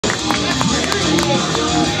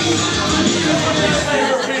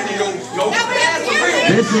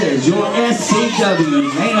This is your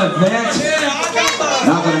SCW main event.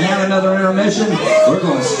 Not going to have another intermission. We're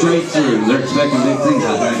going straight through. They're expecting big things,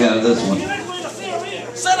 I think, out of this one.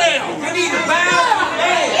 Sit down. You need to bow.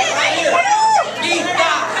 Keep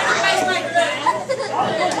down.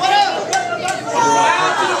 What up?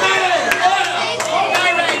 Bow to the man.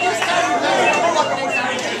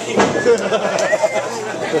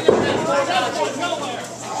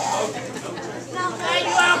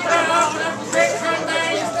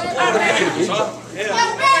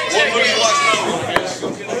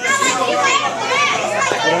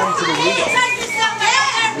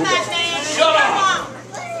 Shut up!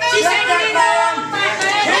 She's hanging in there!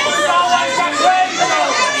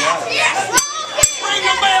 Ring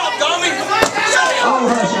the bell, dummy! Oh,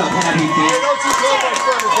 hush up, happy kid.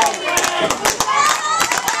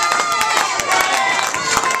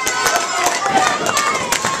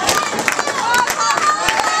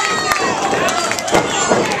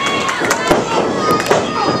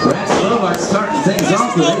 Starting things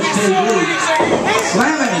off with HTV,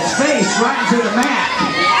 slamming his face right into the mat.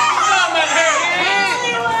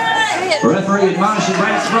 Referee admonishing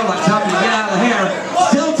Brad Spurlock, telling him to get out of the hair.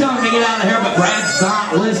 Still telling him to get out of the hair, but Brad's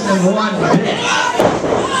not listening one bit.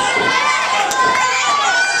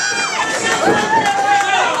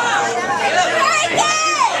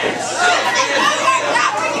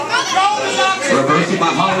 Reversal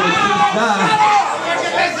by Hollywood Keith Dye.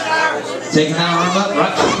 Taking that arm up,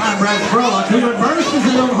 right behind Brad Spurlock, who reverses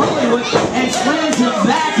it on Hollywood and slams him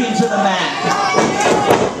back into the mat.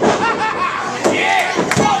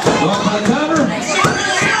 Going for the cover.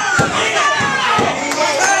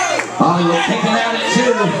 Hollywood taking out at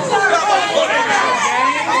 2.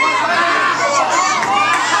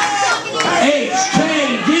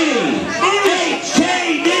 HKD!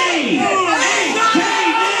 HKD!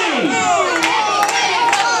 HKD!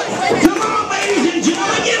 Come on, ladies and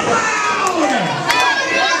gentlemen, get loud!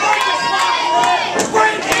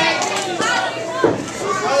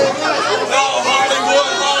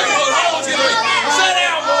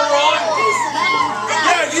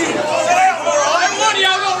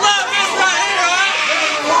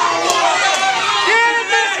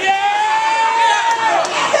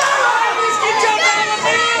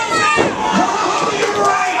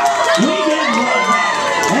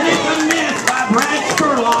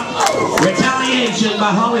 Retaliation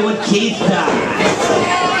by Hollywood Keith Dye.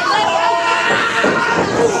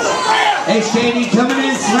 HKD coming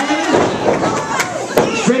in,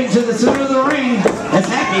 slamming straight into the center of the ring as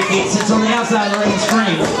Happy Feet sits on the outside of the ring and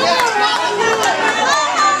screams.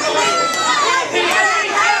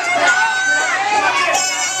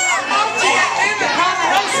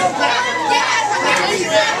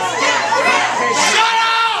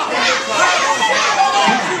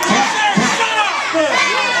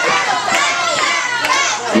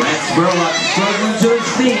 Spurlock struggling to his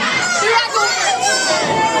feet.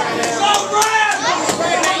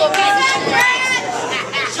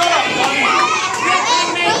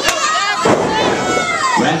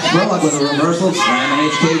 Brad Spurlock with a reversal, slamming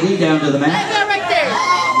HKD down to the mat.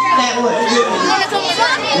 That looks good.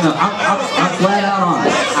 You know, I'm flat out on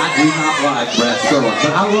it. I do not like Brad Spurlock,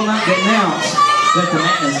 but I will not denounce that the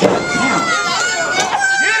man has got talent.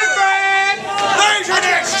 Get it, Brad! There's your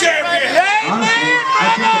next champion! Honestly, I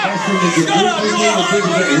think the best thing you could do is to get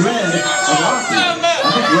rid of Rocky. I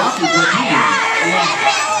think Rocky's what he did.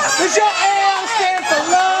 Does your L stand for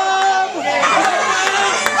love?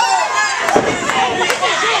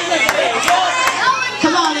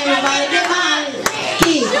 Come on, everybody, get behind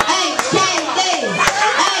Keith. HKD!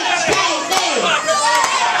 HKD!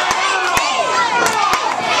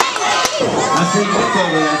 I see Vic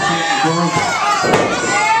over there chanting for him.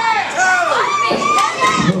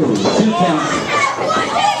 Ooh, 2 count.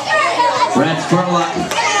 Brad Spurlock.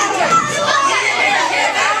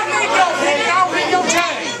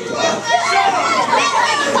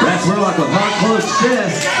 Brad Spurlock with hard closed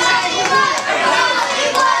fist.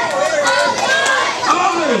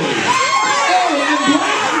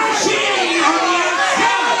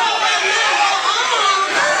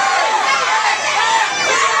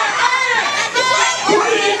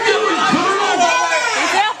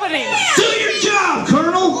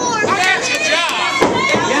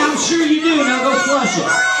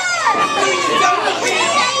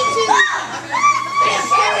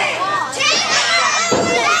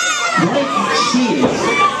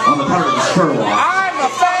 On the part of the Spurlock. I'm a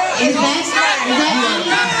fan. Is that anything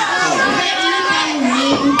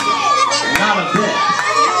new? Not a bit.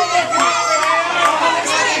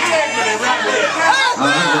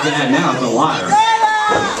 I'm looking at now as a liar.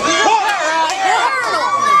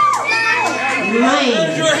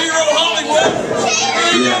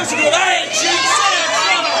 Yeah.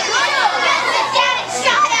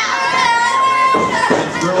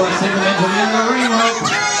 Spurlock sends him into the end of the ring rope.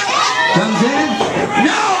 Comes in.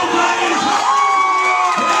 Nobody's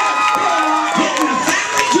hitting the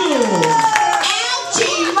family jewel.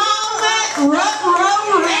 Ouchie moment,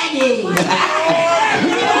 row ready.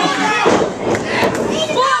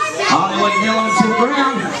 Hollywood nailing him to the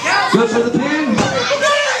ground. Goes for the pin.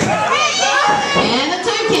 And a 2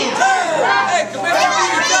 count.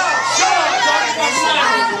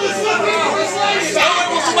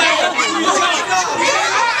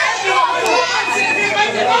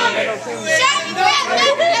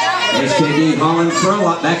 HKD hauling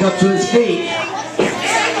Spurlock back up to his feet.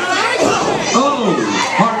 Oh!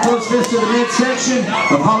 Hard close fist to the midsection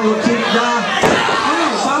of Hollywood King Die.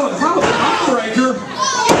 Oh, follow heartbreaker 3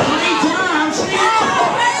 times.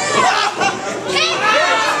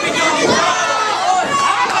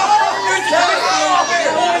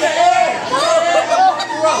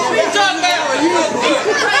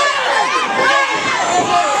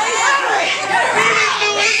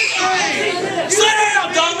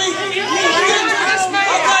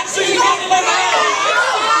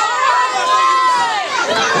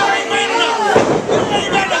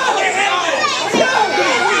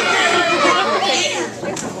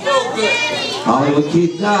 Hollywood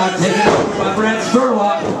Keith Dodd taken over by Brad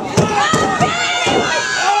Spurlock.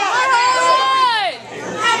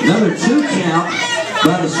 Another 2 count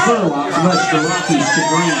by the Spurlocks, much to Rocky's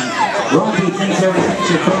chagrin. Rocky thinks everything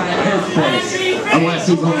should fly at his pace, unless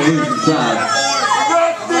he's on the losing side.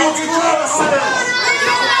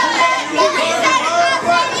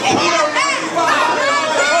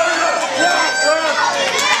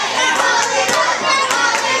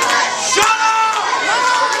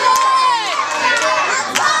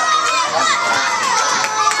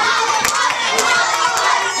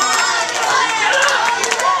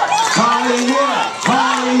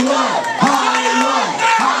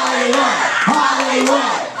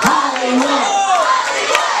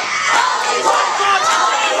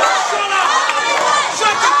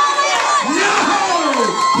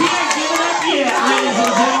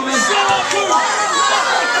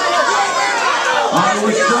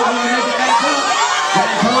 We're struggling to make it back up.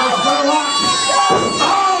 That's how it's going to lock.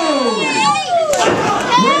 Oh!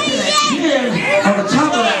 Breaking that chin on the top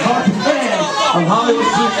of that hard head of Hollywood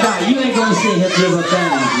Keith Dodd. You ain't going to see him give up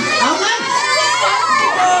that easy.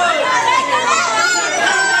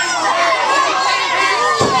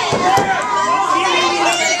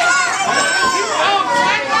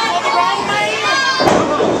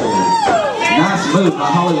 Nice move by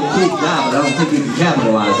Hollywood Keith Dodd, but I don't think you can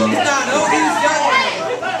capitalize on it.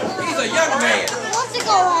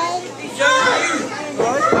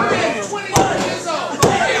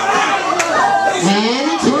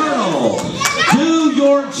 And Colonel, do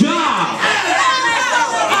your job.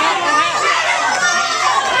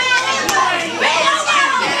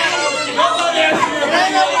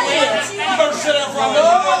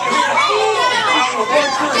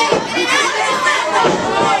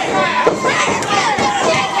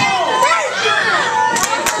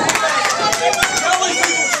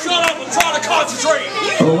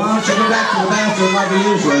 Well, why don't you go back to the bathroom like you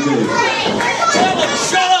usually do? Tell him,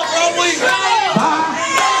 shut up, Robley! Bye.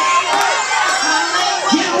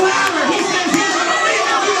 Get louder! He says he's going to leave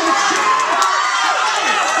you in the shot!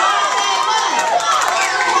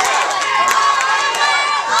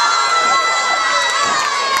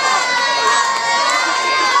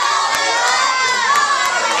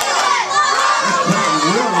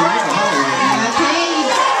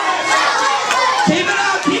 Keep it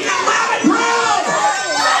up! Keep it loud and proud!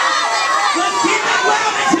 Let's keep it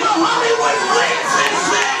loud until Hollywood leaves this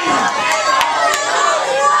thing!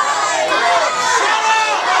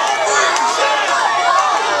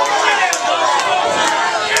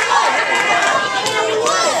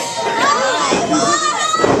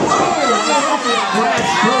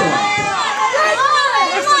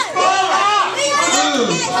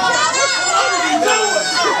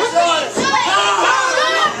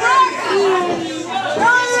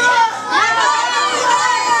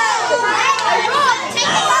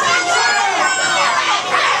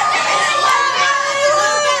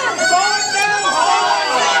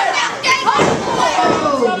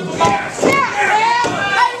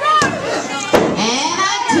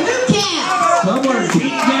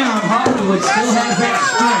 Still has that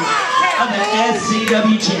strength of an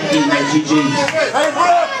SCW champion, Reggie G. Hey,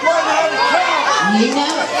 Brooke, what the You know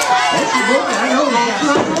it. That's your boy. I know That's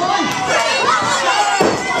my boy.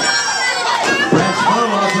 Brad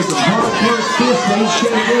Spurlock with some hardcore fist that he's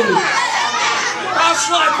going to do. I'll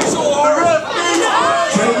slap you so hard.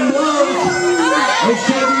 Trading low.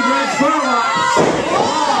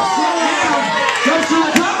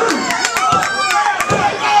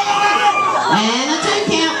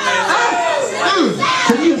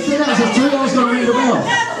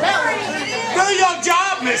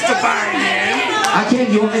 Ken,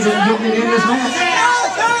 you want me to get in this match?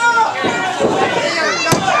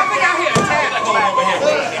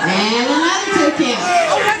 And another 2 count.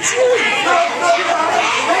 Oh, that's you.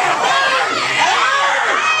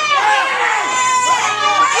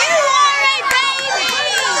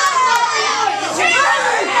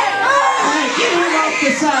 Hey, get him off the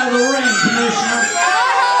side of the ring, Commissioner.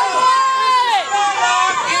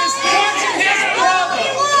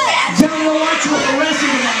 Tell me to watch what the rest of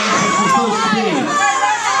the match is supposed to be.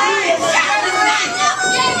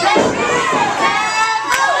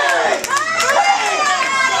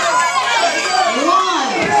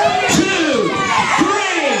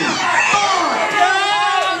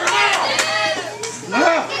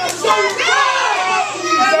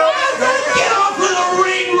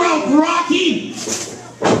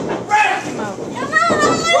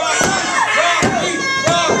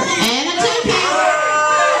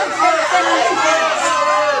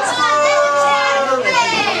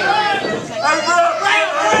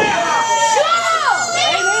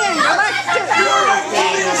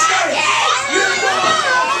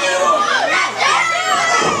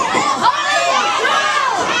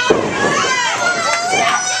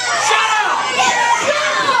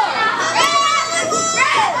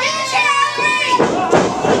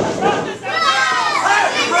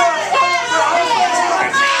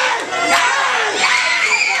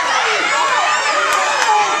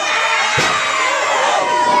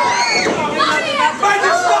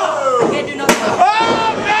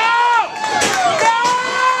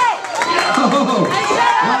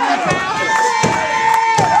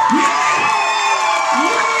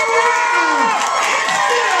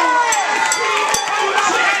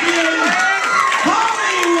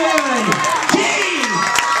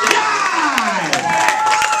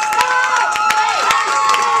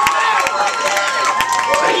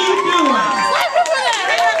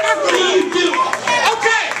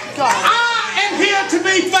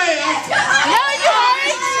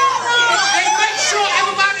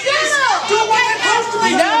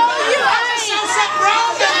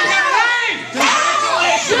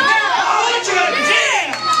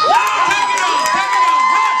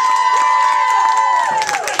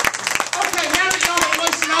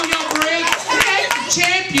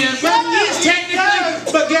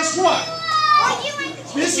 But guess what?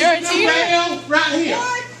 This is the bell right here.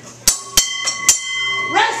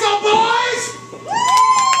 Wrestle, boys! What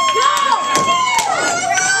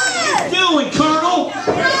are you doing, Colonel?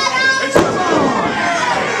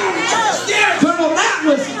 Colonel, that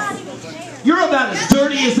was... You're about as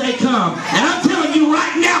dirty as they come. And I'm telling you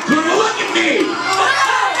right now, Colonel, look at me!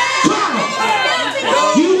 Colonel!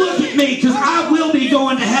 You look at me, because I will be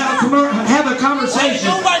going to have a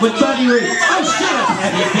conversation with Buddy Reed. Oh, shut up,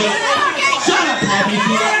 Happy Feet. Shut up, Happy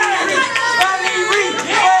Feet.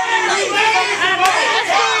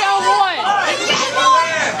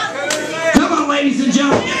 Come on, ladies and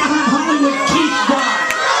gentlemen, get behind Hollywood Keith Bride.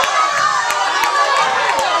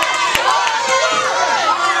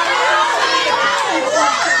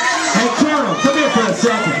 Hey, Colonel, come here for a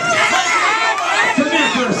second. Come here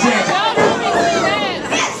for a second.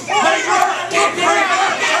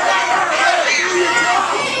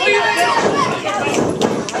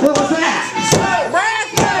 What was that?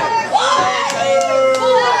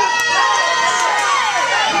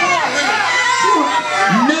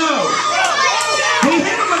 No! He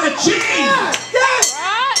hit him with a chain!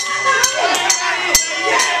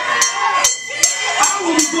 I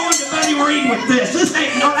will be going to Buddy Reed with this. This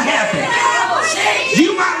ain't gonna happen.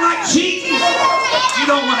 You might like cheating. You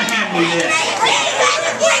don't want to hand me this.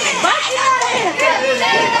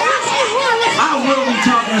 I will be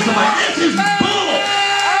talking to somebody. This is bull!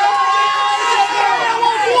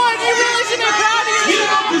 You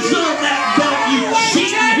don't deserve that belt, you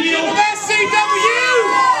cheating heel!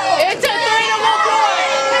 It's a 3-1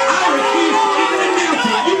 I refuse to even announce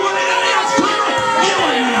it. You want to announce, Colonel? You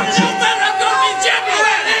announce it. I'm going to be champion!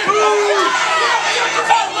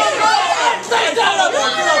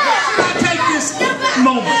 I take this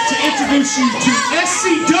moment to introduce you to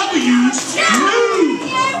SCW's new